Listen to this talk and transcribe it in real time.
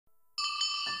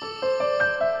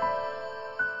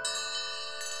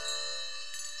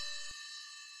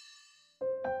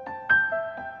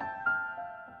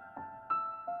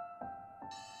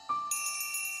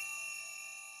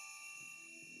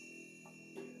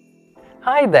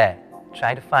Hi there!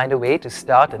 Trying to find a way to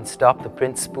start and stop the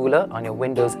Print Spooler on your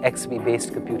Windows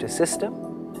XP-based computer system?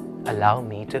 Allow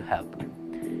me to help.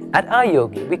 At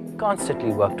iYogi, we constantly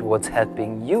work towards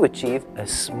helping you achieve a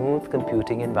smooth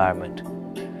computing environment.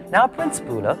 Now, Print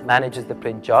Spooler manages the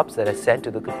print jobs that are sent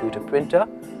to the computer printer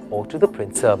or to the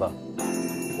print server.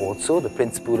 Also, the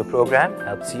Print Spooler program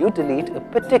helps you delete a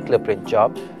particular print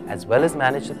job as well as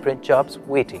manage the print jobs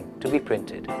waiting to be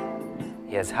printed.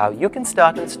 Here's how you can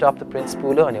start and stop the Print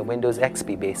Spooler on your Windows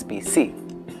XP-based PC.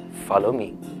 Follow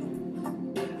me.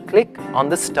 Click on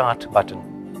the Start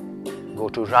button. Go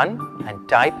to Run and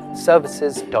type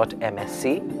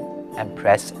services.msc and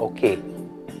press OK.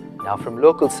 Now from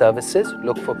Local Services,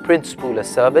 look for Print Spooler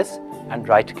Service and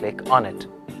right-click on it.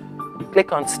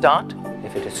 Click on Start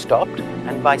if it is stopped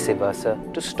and vice versa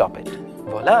to stop it.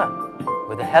 Voila!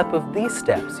 With the help of these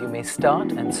steps, you may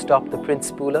start and stop the Print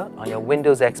Spooler on your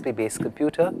Windows XP-based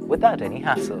computer without any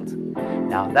hassles.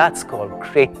 Now that's called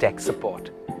great tech support.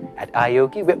 At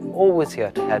iYogi, we're always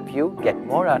here to help you get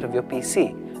more out of your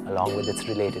PC, along with its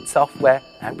related software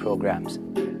and programs.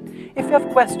 If you have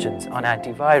questions on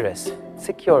antivirus,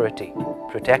 security,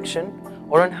 protection,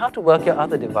 or on how to work your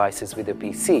other devices with your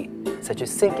PC, such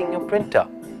as syncing your printer,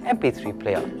 MP3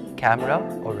 player, camera,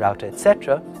 or router,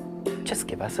 etc., just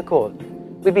give us a call.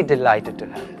 We'd be delighted to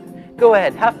help. Go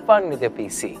ahead, have fun with your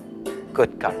PC.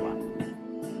 Good karma.